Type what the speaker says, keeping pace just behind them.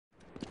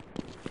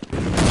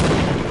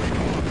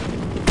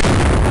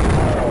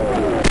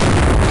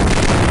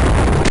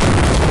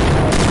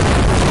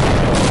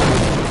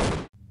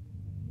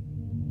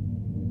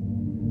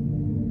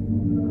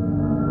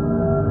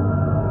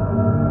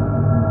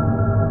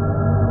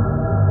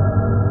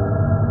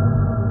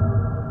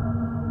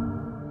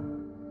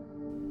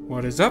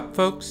What is up,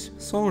 folks?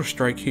 Solar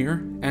Strike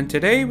here, and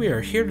today we are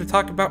here to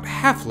talk about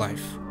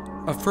Half-Life,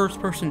 a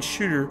first-person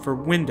shooter for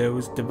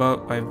Windows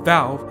developed by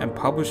Valve and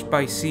published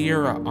by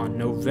Sierra on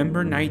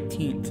November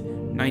 19th,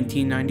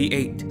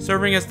 1998.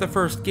 Serving as the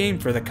first game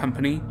for the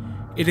company,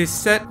 it is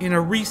set in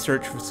a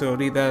research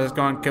facility that has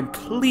gone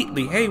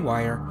completely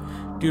haywire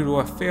due to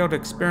a failed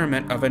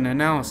experiment of an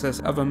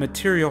analysis of a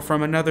material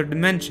from another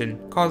dimension,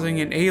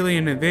 causing an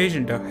alien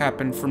invasion to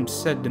happen from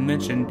said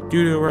dimension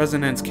due to a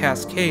resonance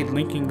cascade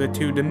linking the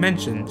two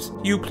dimensions.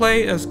 You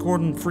play as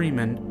Gordon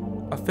Freeman,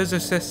 a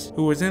physicist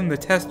who was in the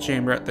test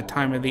chamber at the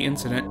time of the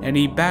incident, and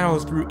he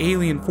battles through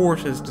alien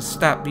forces to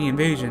stop the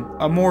invasion.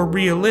 A more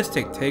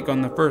realistic take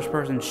on the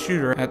first-person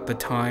shooter at the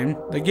time,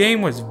 the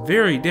game was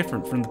very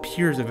different from the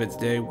peers of its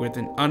day, with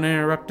an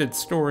uninterrupted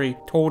story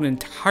told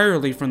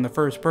entirely from the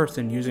first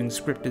person using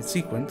scripted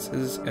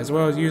sequences, as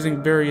well as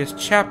using various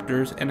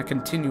chapters and a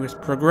continuous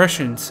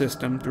progression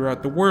system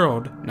throughout the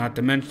world, not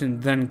to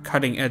mention then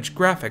cutting-edge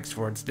graphics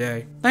for its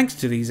day. Thanks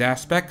to these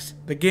aspects,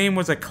 the game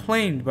was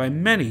acclaimed by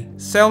many,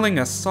 selling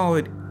a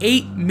solid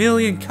 8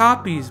 million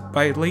copies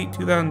by late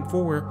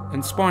 2004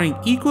 and spawning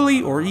equally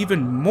or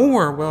even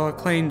more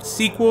well-acclaimed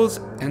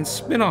sequels and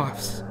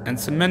spin-offs, and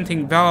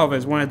cementing Valve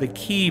as one of the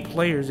key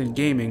players in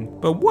gaming.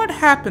 But what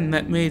happened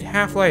that made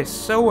Half-Life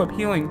so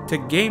appealing to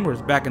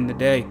gamers back in the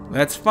day?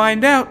 Let's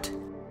find out!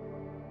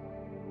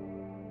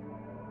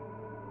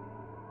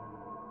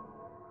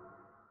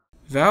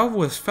 Valve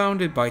was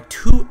founded by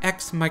two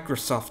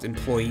ex-Microsoft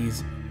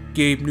employees,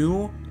 Gabe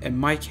Newell and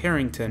Mike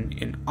Harrington,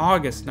 in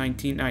August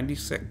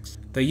 1996.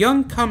 The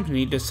young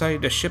company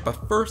decided to ship a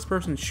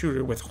first-person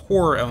shooter with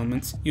horror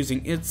elements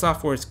using id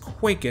Software's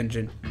Quake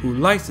engine, who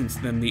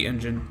licensed them the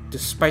engine,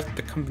 despite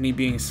the company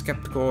being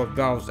skeptical of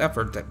Valve's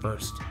efforts at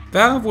first.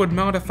 Valve would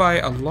modify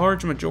a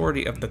large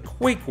majority of the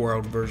Quake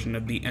World version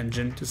of the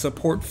engine to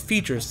support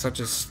features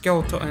such as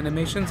skeletal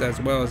animations as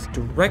well as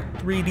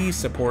direct 3D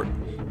support,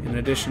 in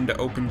addition to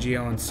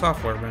OpenGL and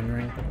software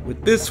rendering,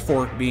 with this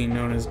fork being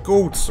known as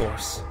Gold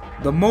Source.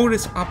 The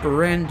modus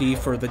operandi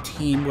for the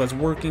team was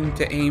working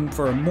to aim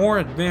for a more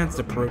advanced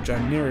approach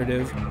on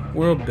narrative,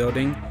 world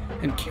building,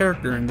 and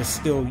character in the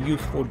still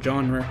youthful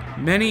genre.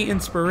 Many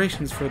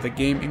inspirations for the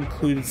game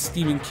included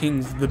Stephen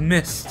King's The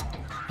Mist,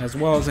 as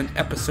well as an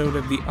episode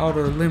of The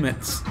Outer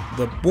Limits,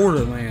 The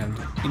Borderland,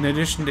 in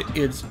addition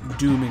to id's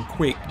Doom and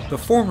Quake, the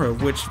former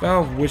of which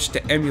Valve wished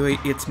to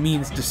emulate its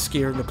means to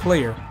scare the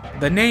player.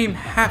 The name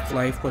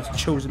Half-Life was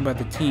chosen by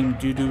the team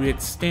due to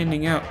its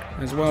standing out,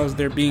 as well as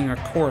there being a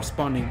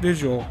corresponding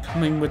visual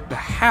coming with the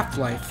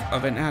half-life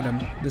of an atom,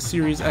 the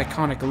series'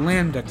 iconic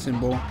lambda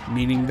symbol,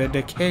 meaning the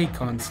decay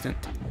constant.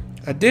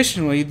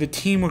 Additionally, the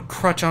team would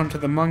crutch onto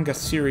the manga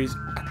series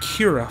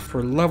Akira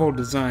for level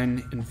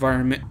design,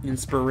 environment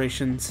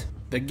inspirations.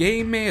 The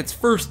game made its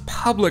first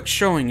public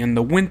showing in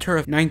the winter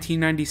of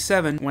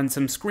 1997 when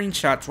some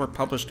screenshots were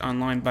published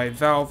online by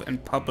Valve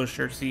and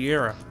publisher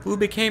Sierra, who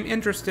became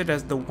interested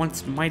as the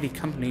once mighty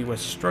company was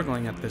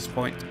struggling at this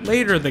point.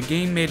 Later, the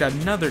game made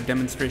another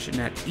demonstration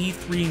at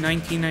E3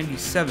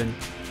 1997,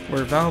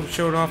 where Valve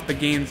showed off the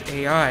game's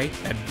AI,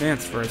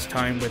 advanced for its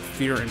time with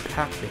fear and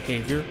pack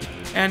behavior,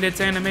 and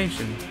its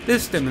animation.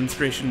 This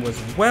demonstration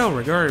was well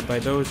regarded by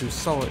those who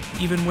saw it,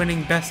 even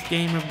winning Best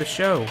Game of the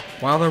Show.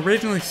 While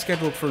originally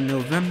scheduled for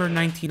November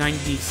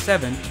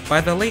 1997,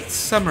 by the late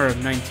summer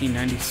of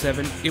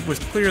 1997, it was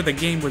clear the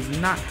game was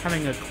not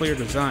having a clear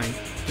design,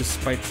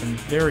 despite some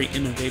very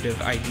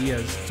innovative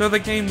ideas. So the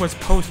game was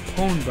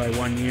postponed by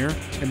 1 year,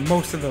 and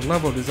most of the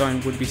level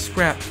design would be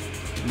scrapped,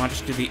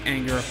 much to the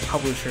anger of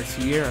publisher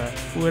Sierra,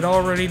 who had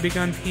already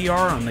begun PR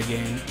on the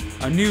game.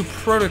 A new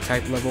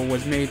prototype level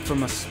was made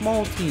from a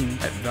small team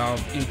at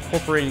Valve,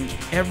 incorporating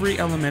every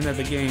element of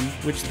the game,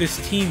 which this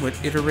team would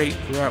iterate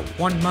throughout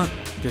 1 month.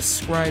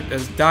 Described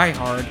as Die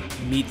Hard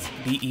meets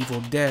The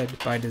Evil Dead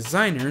by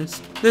designers,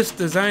 this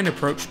design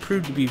approach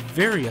proved to be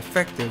very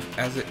effective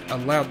as it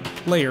allowed the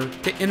player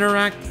to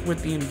interact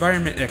with the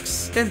environment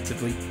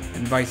extensively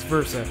and vice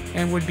versa,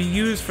 and would be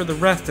used for the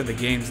rest of the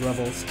game's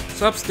levels.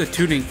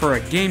 Substituting for a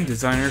game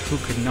designer who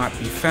could not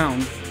be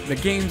found, the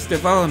game's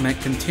development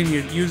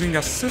continued using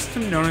a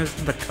system known as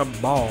the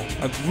Cabal,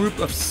 a group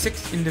of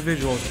 6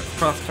 individuals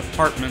across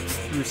departments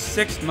through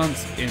 6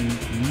 months in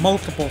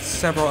multiple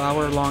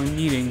several-hour-long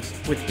meetings,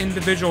 with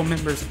individual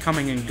members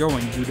coming and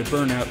going due to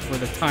burnout for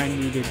the time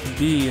needed to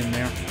be in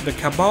there. The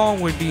Cabal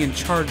would be in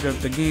charge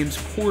of the game's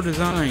core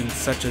designs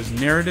such as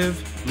narrative,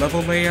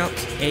 level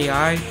layouts,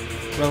 AI,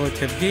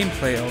 relative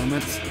gameplay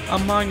elements,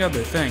 among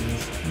other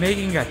things,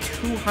 making a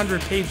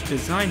 200-page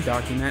design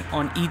document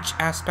on each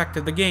aspect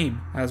of the game,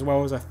 as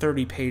well as a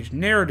 30-page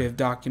narrative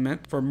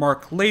document for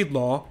Mark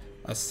Laidlaw,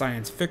 a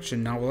science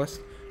fiction novelist,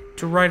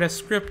 to write a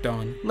script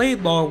on.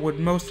 Laidlaw would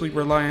mostly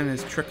rely on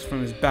his tricks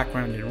from his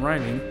background in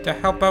writing to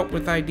help out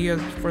with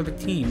ideas for the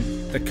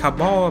team. The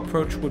Cabal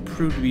approach would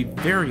prove to be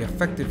very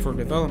effective for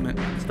development,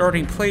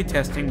 starting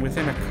playtesting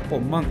within a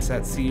couple months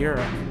at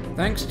Sierra.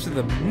 Thanks to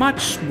the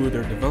much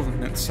smoother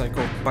development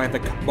cycle by the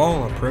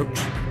Cabal approach,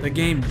 the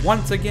game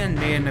once again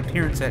made an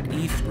appearance at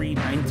E3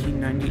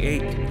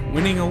 1998,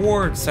 winning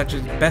awards such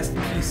as Best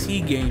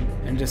PC Game,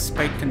 and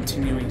despite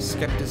continuing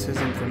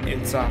skepticism from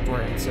id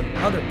Software and some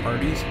other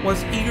parties,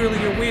 was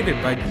eagerly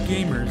awaited by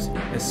gamers,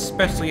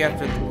 especially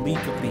after the leak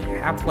of the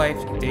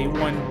Half-Life Day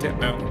 1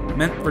 demo,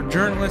 meant for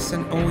journalists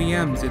and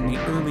OEMs in the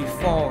early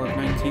fall of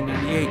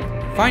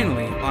 1998.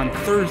 Finally, on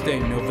Thursday,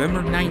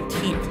 November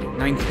 19th,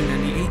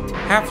 1998,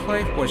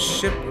 Half-Life was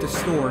shipped to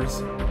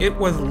stores. It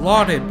was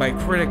lauded by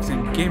critics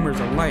and gamers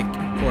alike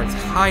for its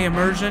high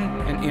immersion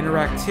and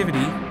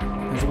interactivity,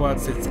 as well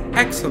as its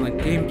excellent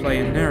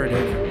gameplay and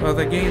narrative, while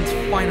the game's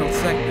final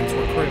segments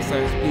were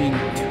criticized being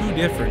too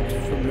different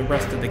from the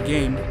rest of the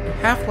game.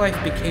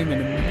 Half-Life became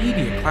an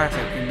immediate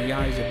classic in the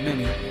eyes of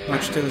many,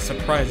 much to the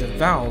surprise of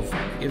Valve.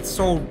 It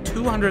sold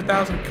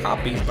 200,000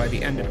 copies by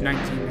the end of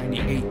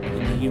 1998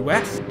 in the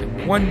US,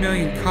 and 1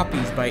 million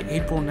copies by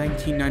April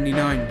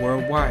 1999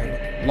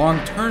 worldwide.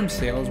 Long-term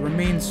sales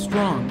remained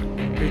strong,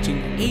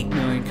 reaching 8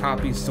 million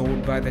copies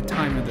sold by the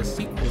time of the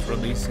sequel's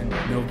release in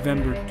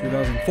November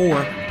 2004,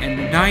 and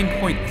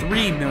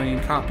 9.3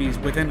 million copies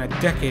within a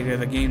decade of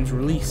the game's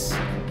release.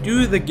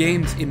 Due to the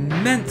game's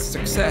immense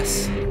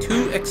success,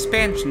 2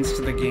 expansions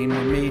to the game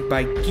were made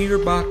by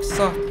Gearbox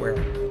Software,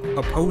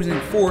 Opposing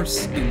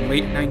Force in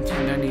late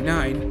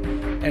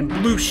 1999, and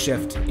Blue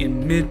Shift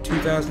in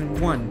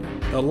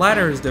mid-2001. The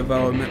latter's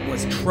development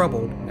was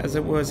troubled, as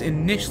it was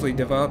initially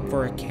developed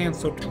for a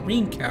cancelled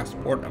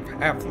Dreamcast port of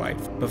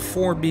Half-Life,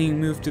 before being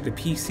moved to the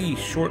PC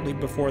shortly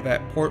before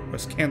that port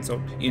was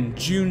cancelled in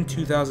June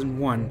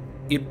 2001.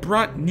 It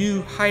brought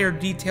new, higher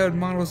detailed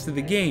models to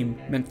the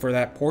game, meant for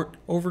that port,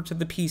 over to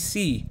the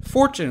PC.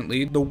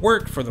 Fortunately, the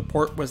work for the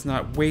port was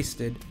not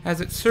wasted,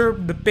 as it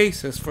served the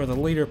basis for the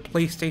later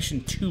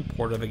PlayStation 2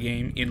 port of the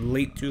game in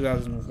late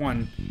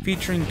 2001,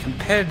 featuring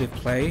competitive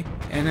play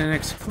and an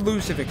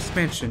exclusive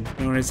expansion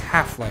known as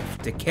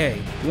Half-Life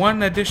Decay.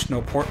 One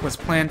additional port was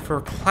planned for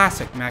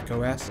classic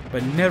macOS,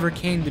 but never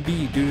came to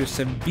be due to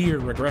severe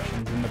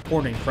regressions in the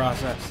porting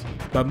process,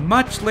 but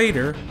much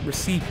later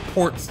received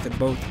ports to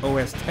both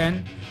OS X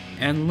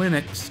and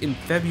Linux in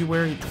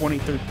February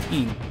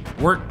 2013.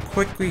 Work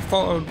quickly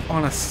followed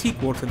on a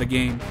sequel to the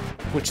game,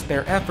 which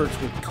their efforts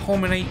would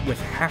culminate with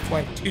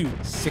Half-Life 2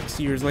 6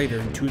 years later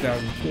in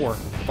 2004,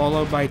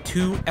 followed by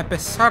 2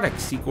 episodic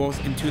sequels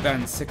in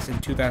 2006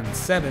 and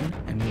 2007,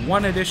 and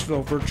 1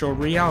 additional virtual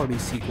reality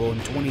sequel in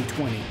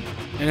 2020.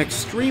 An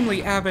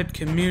extremely avid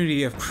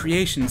community of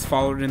creations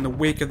followed in the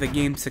wake of the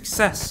game's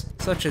success,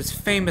 such as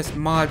famous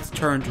mods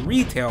turned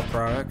retail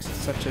products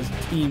such as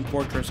Team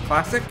Fortress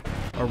Classic,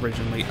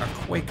 originally a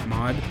Quake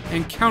mod,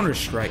 and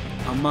Counter-Strike,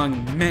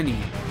 among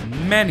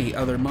many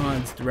other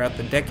mods throughout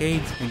the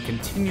decades, and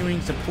continuing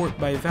support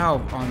by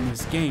Valve on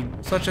this game,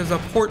 such as a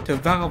port to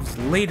Valve's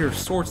later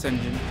Source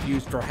engine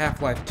used for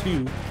Half-Life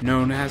 2,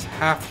 known as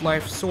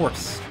Half-Life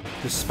Source.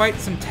 Despite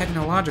some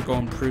technological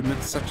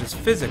improvements such as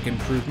physics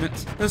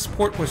improvements, this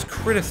port was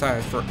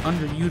criticized for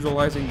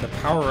underutilizing the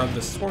power of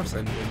the Source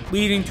engine,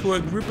 leading to a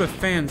group of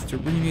fans to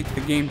remake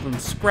the game from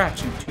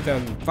scratch in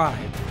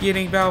 2005,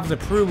 getting Valve's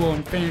approval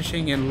and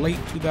finishing in late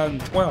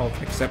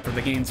 2012, except for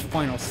the game's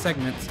final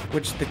segments,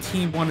 which the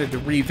team wanted to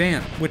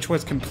revamp, which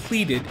was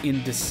completed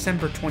in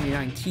December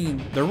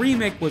 2019. The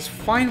remake was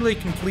finally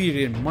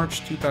completed in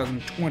March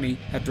 2020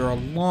 after a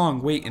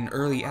long wait in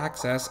early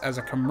access as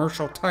a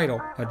commercial title,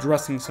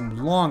 addressing some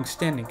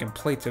long-standing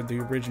complaints of the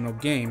original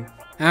game.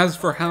 As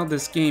for how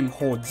this game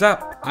holds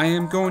up, I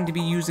am going to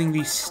be using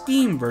the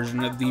Steam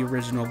version of the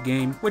original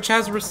game, which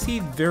has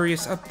received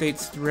various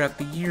updates throughout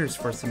the years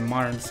for some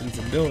modern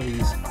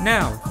sensibilities.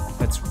 Now,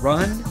 let's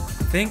run,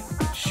 think,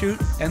 shoot,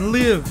 and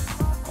live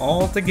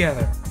all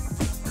together.